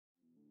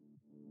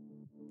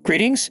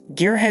Greetings,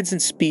 gearheads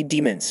and speed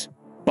demons.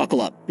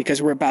 Buckle up,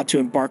 because we're about to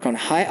embark on a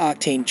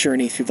high-octane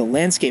journey through the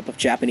landscape of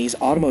Japanese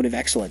automotive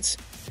excellence.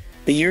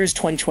 The year is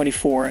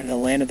 2024, and the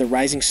land of the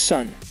rising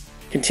sun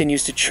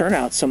continues to churn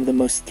out some of the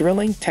most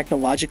thrilling,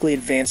 technologically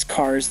advanced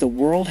cars the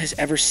world has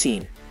ever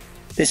seen.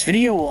 This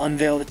video will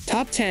unveil the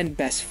top 10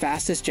 best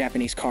fastest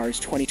Japanese cars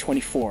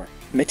 2024,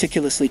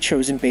 meticulously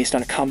chosen based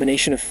on a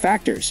combination of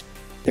factors: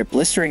 their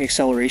blistering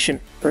acceleration,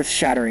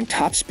 earth-shattering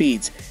top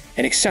speeds,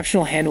 and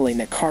exceptional handling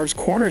that carves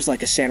corners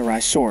like a samurai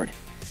sword.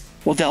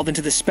 We'll delve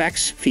into the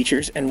specs,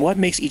 features, and what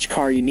makes each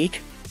car unique.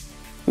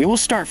 We will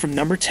start from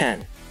number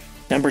 10.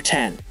 Number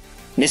 10.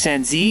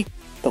 Nissan Z.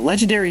 The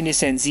legendary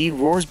Nissan Z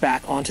roars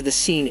back onto the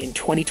scene in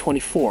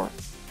 2024,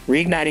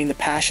 reigniting the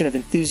passion of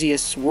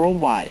enthusiasts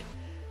worldwide.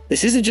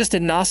 This isn't just a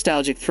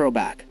nostalgic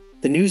throwback.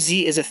 The new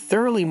Z is a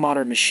thoroughly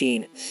modern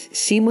machine,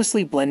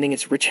 seamlessly blending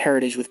its rich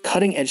heritage with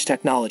cutting-edge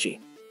technology.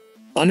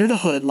 Under the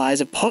hood lies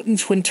a potent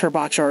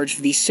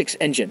twin-turbocharged V6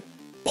 engine,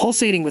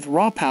 pulsating with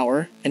raw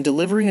power and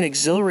delivering an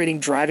exhilarating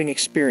driving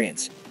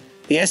experience.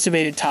 The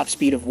estimated top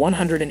speed of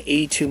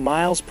 182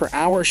 miles per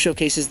hour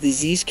showcases the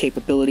Z's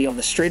capability on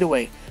the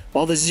straightaway,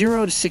 while the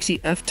 0 to 60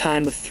 F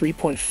time of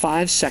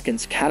 3.5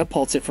 seconds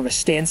catapults it from a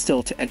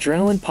standstill to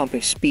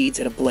adrenaline-pumping speeds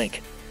in a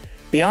blink.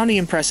 Beyond the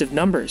impressive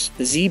numbers,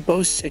 the Z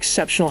boasts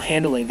exceptional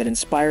handling that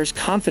inspires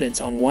confidence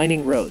on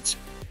winding roads.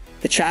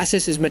 The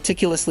chassis is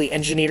meticulously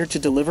engineered to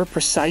deliver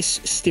precise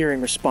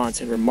steering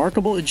response and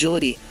remarkable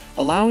agility,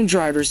 allowing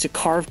drivers to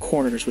carve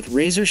corners with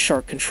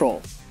razor-sharp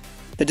control.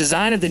 The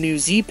design of the new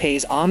Z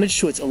pays homage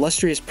to its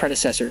illustrious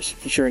predecessors,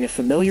 featuring a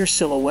familiar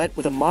silhouette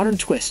with a modern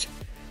twist.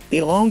 The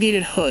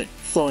elongated hood,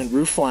 flowing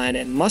roofline,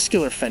 and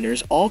muscular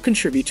fenders all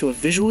contribute to a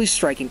visually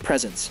striking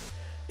presence.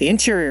 The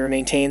interior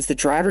maintains the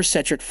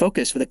driver-centric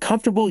focus with a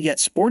comfortable yet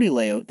sporty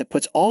layout that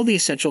puts all the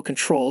essential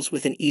controls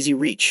within easy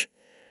reach.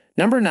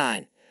 Number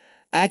 9.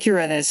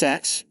 Acura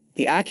NSX.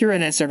 The Acura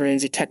NSX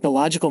remains a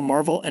technological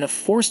marvel and a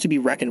force to be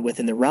reckoned with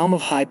in the realm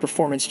of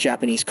high-performance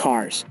Japanese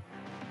cars.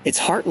 Its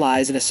heart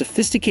lies in a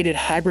sophisticated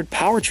hybrid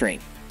powertrain,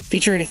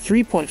 featuring a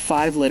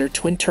 3.5-liter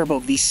twin-turbo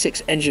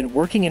V6 engine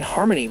working in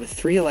harmony with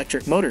 3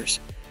 electric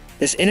motors.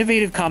 This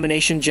innovative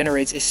combination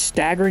generates a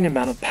staggering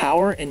amount of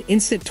power and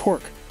instant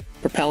torque,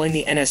 propelling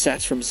the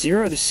NSX from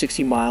 0 to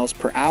 60 miles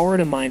per hour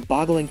in a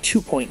mind-boggling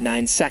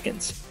 2.9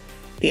 seconds.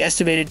 The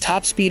estimated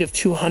top speed of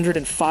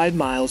 205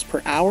 miles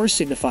per hour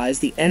signifies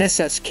the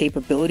NSX's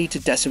capability to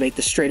decimate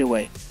the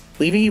straightaway,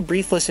 leaving you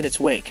breathless in its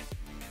wake.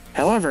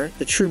 However,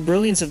 the true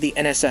brilliance of the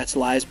NSX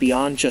lies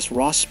beyond just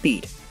raw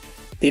speed.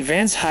 The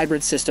advanced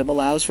hybrid system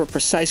allows for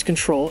precise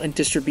control and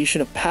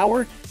distribution of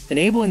power,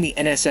 enabling the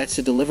NSX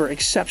to deliver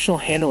exceptional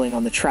handling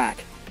on the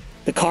track.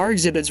 The car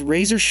exhibits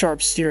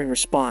razor-sharp steering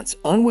response,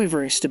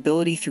 unwavering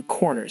stability through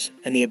corners,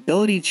 and the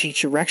ability to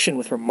change direction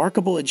with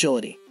remarkable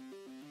agility.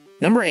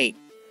 Number 8.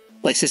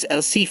 Lexus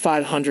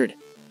LC500.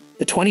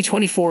 The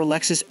 2024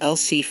 Lexus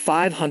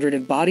LC500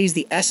 embodies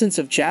the essence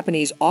of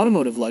Japanese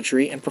automotive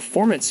luxury and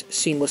performance,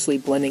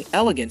 seamlessly blending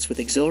elegance with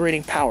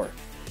exhilarating power.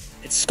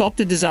 Its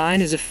sculpted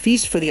design is a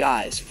feast for the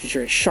eyes,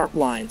 featuring sharp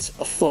lines,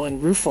 a flowing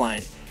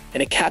roofline,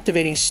 and a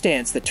captivating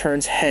stance that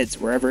turns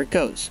heads wherever it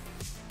goes.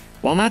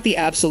 While not the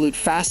absolute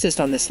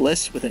fastest on this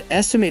list, with an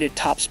estimated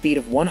top speed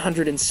of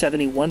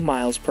 171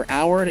 miles per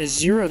hour and a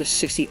 0 to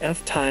 60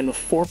 F time of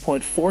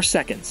 4.4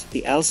 seconds,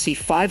 the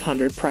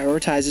LC500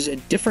 prioritizes a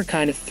different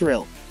kind of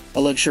thrill, a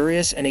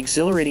luxurious and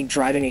exhilarating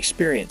driving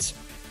experience.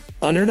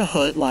 Under the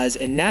hood lies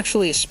a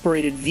naturally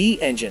aspirated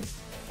V engine,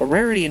 a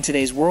rarity in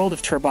today's world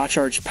of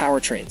turbocharged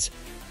powertrains.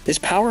 This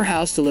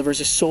powerhouse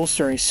delivers a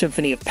soul-stirring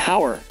symphony of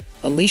power,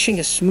 unleashing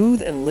a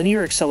smooth and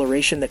linear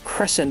acceleration that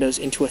crescendos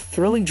into a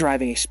thrilling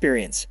driving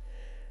experience.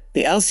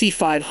 The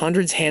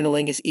LC500's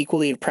handling is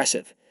equally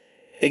impressive.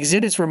 It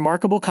exhibits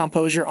remarkable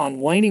composure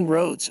on winding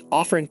roads,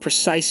 offering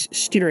precise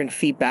steering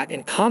feedback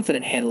and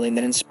confident handling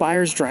that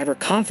inspires driver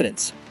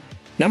confidence.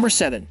 Number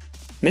 7.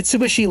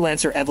 Mitsubishi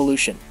Lancer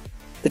Evolution.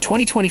 The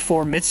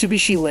 2024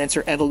 Mitsubishi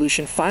Lancer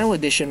Evolution Final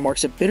Edition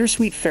marks a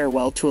bittersweet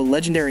farewell to a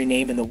legendary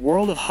name in the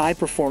world of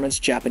high-performance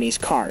Japanese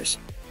cars.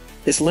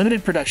 This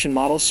limited production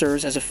model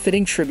serves as a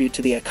fitting tribute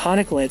to the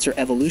iconic Lancer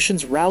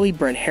Evolution's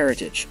rally-bred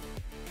heritage,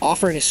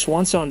 offering a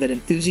swan song that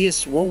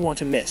enthusiasts won't want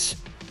to miss.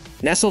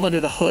 Nestled under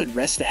the hood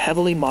rests a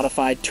heavily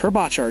modified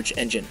turbocharged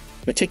engine,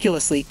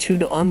 meticulously tuned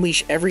to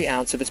unleash every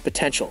ounce of its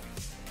potential.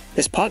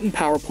 This potent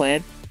power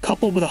plant,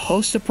 coupled with a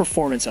host of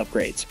performance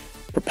upgrades,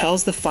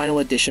 propels the final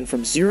edition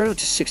from 0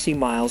 to 60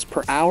 miles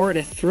per hour in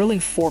a thrilling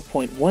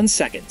 4.1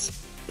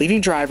 seconds, leaving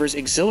drivers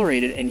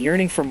exhilarated and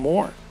yearning for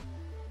more.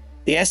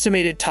 The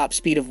estimated top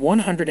speed of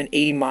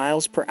 180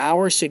 miles per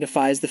hour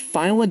signifies the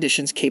final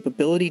edition's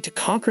capability to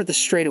conquer the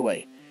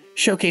straightaway,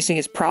 showcasing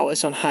its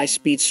prowess on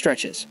high-speed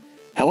stretches.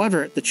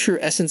 However, the true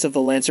essence of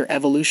the Lancer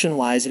Evolution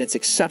lies in its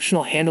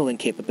exceptional handling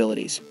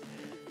capabilities.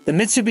 The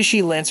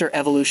Mitsubishi Lancer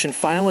Evolution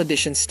Final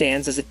Edition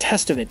stands as a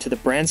testament to the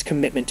brand's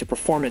commitment to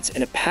performance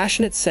and a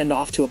passionate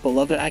send-off to a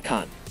beloved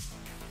icon.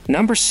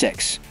 Number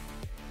 6.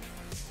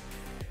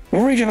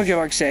 Norwegian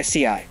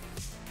CI.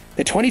 The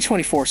The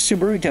 2024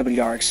 Subaru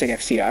WRX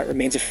FCI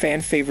remains a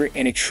fan favorite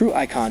and a true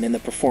icon in the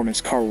performance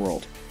car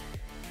world.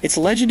 Its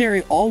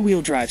legendary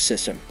all-wheel drive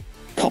system,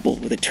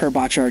 coupled with a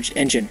turbocharged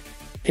engine,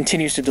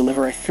 continues to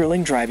deliver a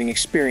thrilling driving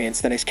experience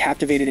that has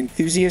captivated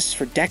enthusiasts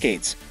for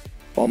decades.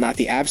 While not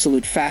the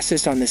absolute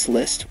fastest on this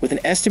list, with an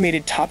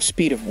estimated top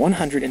speed of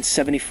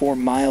 174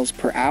 miles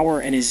per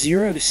hour and a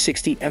 0 to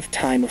 60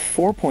 time of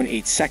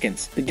 4.8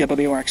 seconds, the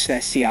WRX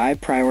SCI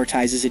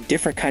prioritizes a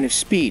different kind of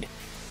speed,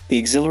 the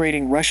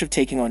exhilarating rush of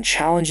taking on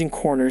challenging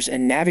corners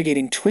and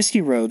navigating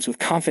twisty roads with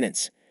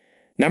confidence.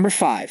 Number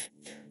 5.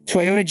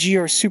 Toyota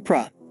GR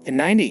Supra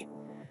N90.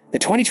 The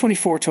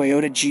 2024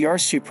 Toyota GR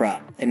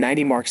Supra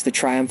N90 marks the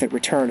triumphant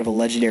return of a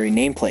legendary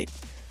nameplate,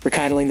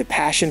 rekindling the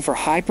passion for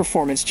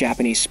high-performance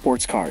Japanese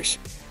sports cars.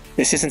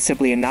 This isn't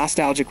simply a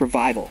nostalgic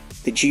revival.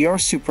 The GR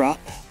Supra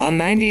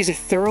N90 is a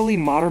thoroughly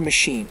modern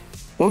machine,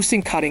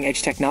 boasting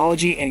cutting-edge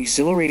technology and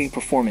exhilarating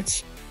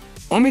performance.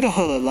 Under the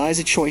hood lies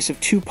a choice of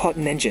two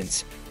potent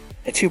engines,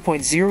 a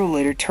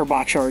 2.0-liter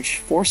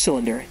turbocharged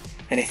 4-cylinder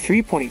and a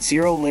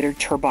 3.0-liter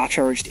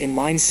turbocharged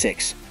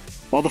inline-6,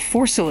 while the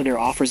 4-cylinder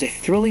offers a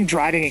thrilling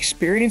driving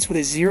experience with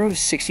a 0 to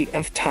 60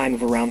 time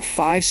of around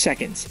 5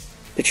 seconds.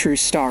 The true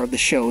star of the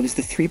show is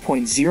the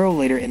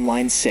 3.0-liter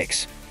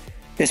inline-6.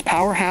 This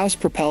powerhouse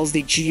propels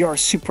the GR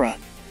Supra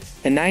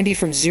N90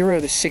 from 0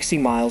 to 60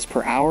 miles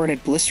per hour in a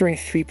blistering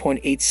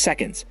 3.8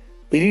 seconds,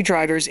 leaving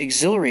drivers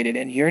exhilarated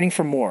and yearning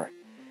for more.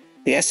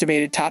 The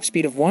estimated top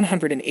speed of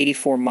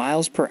 184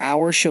 miles per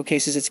hour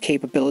showcases its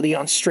capability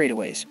on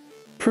straightaways,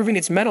 proving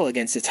its mettle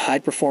against its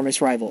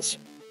high-performance rivals.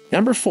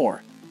 Number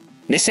 4.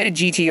 Nissan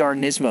GT-R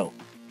Nismo.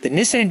 The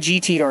Nissan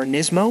GT-R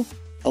Nismo,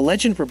 a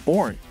legend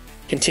reborn,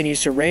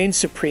 continues to reign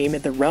supreme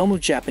in the realm of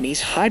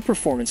Japanese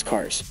high-performance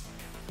cars.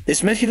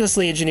 This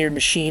meticulously engineered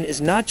machine is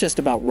not just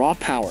about raw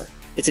power,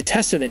 it's a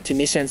testament to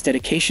Nissan's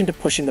dedication to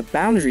pushing the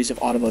boundaries of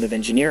automotive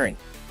engineering.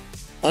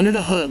 Under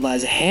the hood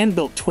lies a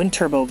hand-built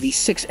twin-turbo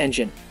V6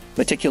 engine,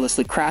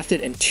 meticulously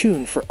crafted and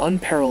tuned for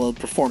unparalleled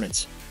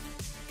performance.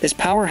 This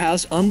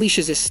powerhouse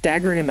unleashes a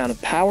staggering amount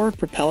of power,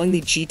 propelling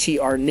the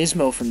GT-R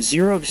Nismo from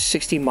 0 to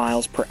 60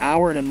 miles per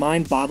hour in a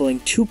mind-boggling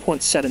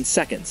 2.7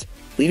 seconds,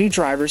 leaving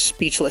drivers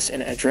speechless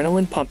and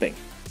adrenaline pumping.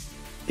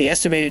 The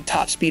estimated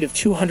top speed of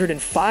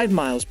 205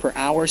 miles per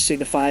hour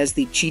signifies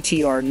the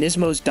GT-R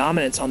Nismo's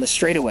dominance on the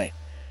straightaway.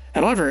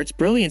 However, its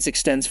brilliance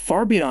extends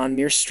far beyond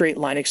mere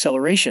straight-line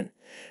acceleration.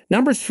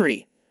 Number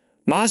 3.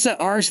 Mazda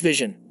RX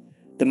Vision.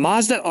 The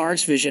Mazda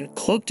RX Vision,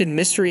 cloaked in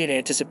mystery and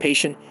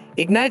anticipation,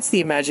 ignites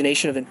the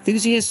imagination of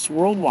enthusiasts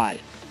worldwide.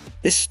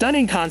 This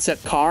stunning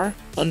concept car,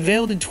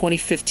 unveiled in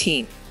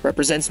 2015,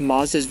 represents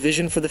Mazda's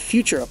vision for the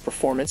future of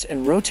performance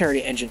and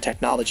rotary engine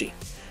technology.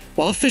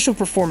 While official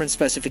performance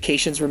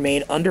specifications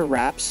remain under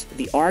wraps,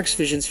 the RX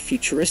Vision's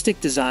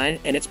futuristic design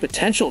and its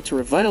potential to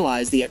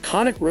revitalize the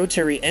iconic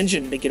rotary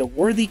engine make it a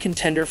worthy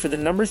contender for the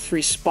number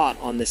 3 spot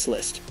on this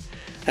list.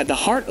 At the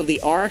heart of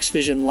the RX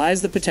Vision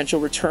lies the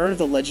potential return of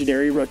the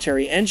legendary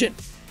rotary engine,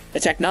 a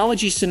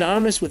technology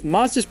synonymous with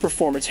Mazda's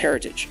performance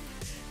heritage.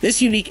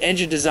 This unique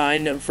engine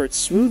design, known for its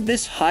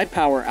smoothness, high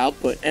power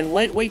output, and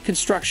lightweight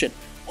construction,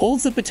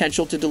 holds the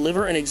potential to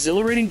deliver an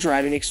exhilarating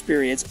driving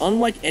experience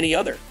unlike any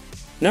other.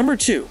 Number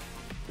 2.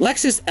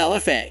 Lexus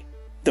LFA.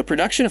 The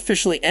production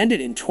officially ended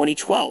in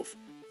 2012.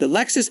 The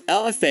Lexus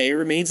LFA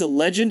remains a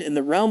legend in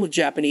the realm of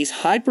Japanese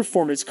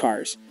high-performance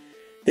cars.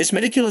 This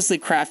meticulously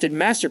crafted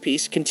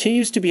masterpiece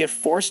continues to be a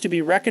force to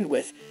be reckoned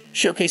with,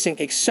 showcasing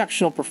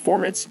exceptional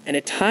performance and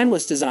a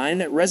timeless design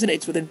that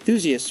resonates with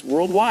enthusiasts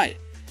worldwide.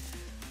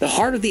 The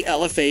heart of the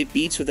LFA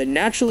beats with a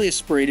naturally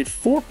aspirated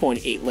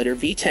 4.8-liter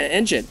V10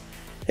 engine,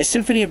 a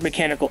symphony of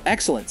mechanical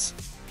excellence.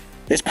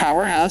 This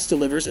powerhouse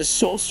delivers a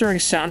soul-stirring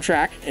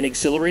soundtrack and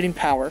exhilarating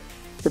power,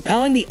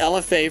 propelling the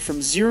LFA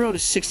from 0 to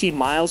 60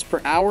 miles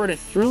per hour in a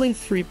thrilling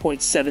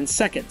 3.7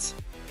 seconds.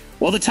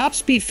 While the top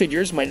speed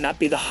figures might not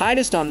be the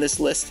highest on this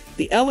list,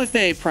 the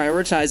LFA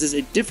prioritizes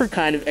a different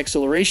kind of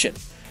acceleration,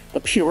 a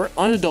pure,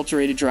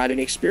 unadulterated driving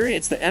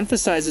experience that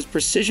emphasizes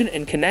precision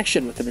and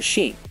connection with the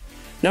machine.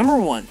 Number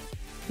 1.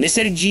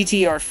 Nissan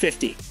GT-R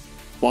 50.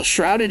 While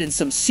shrouded in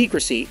some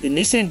secrecy, the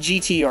Nissan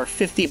GT-R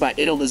 50 by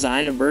Idle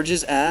Design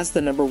emerges as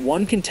the number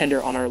 1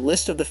 contender on our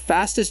list of the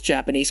fastest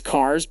Japanese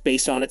cars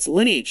based on its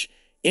lineage,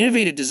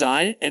 innovative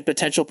design, and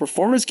potential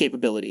performance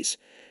capabilities.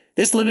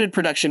 This limited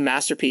production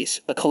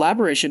masterpiece, a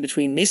collaboration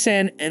between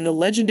Nissan and the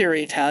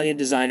legendary Italian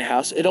design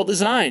house Idle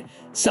Design,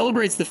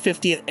 celebrates the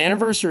 50th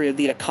anniversary of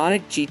the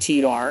iconic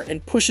GT-R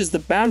and pushes the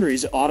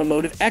boundaries of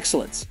automotive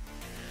excellence.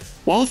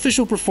 While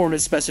official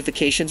performance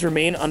specifications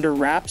remain under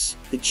wraps,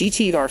 the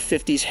GT-R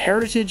 50's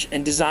heritage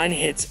and design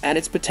hints at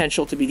its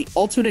potential to be the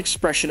ultimate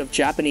expression of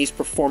Japanese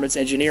performance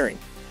engineering.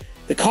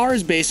 The car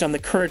is based on the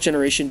current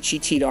generation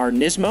GT-R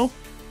Nismo,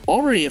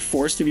 already a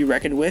force to be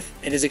reckoned with,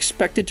 and is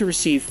expected to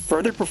receive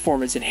further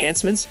performance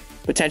enhancements,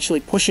 potentially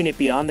pushing it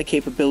beyond the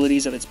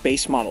capabilities of its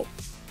base model.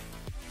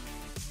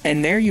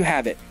 And there you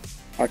have it,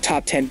 our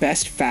top 10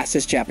 best,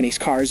 fastest Japanese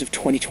cars of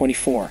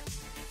 2024.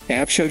 I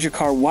hope you showed your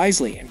car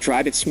wisely and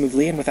drive it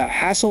smoothly and without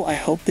hassle. I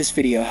hope this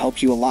video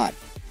helped you a lot.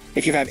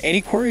 If you have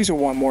any queries or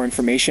want more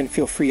information,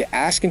 feel free to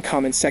ask in the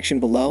comments section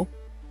below.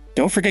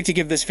 Don't forget to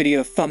give this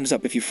video a thumbs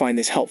up if you find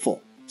this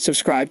helpful.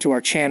 Subscribe to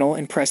our channel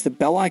and press the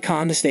bell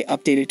icon to stay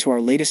updated to our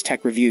latest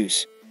tech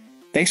reviews.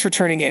 Thanks for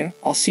tuning in.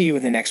 I'll see you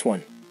in the next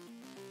one.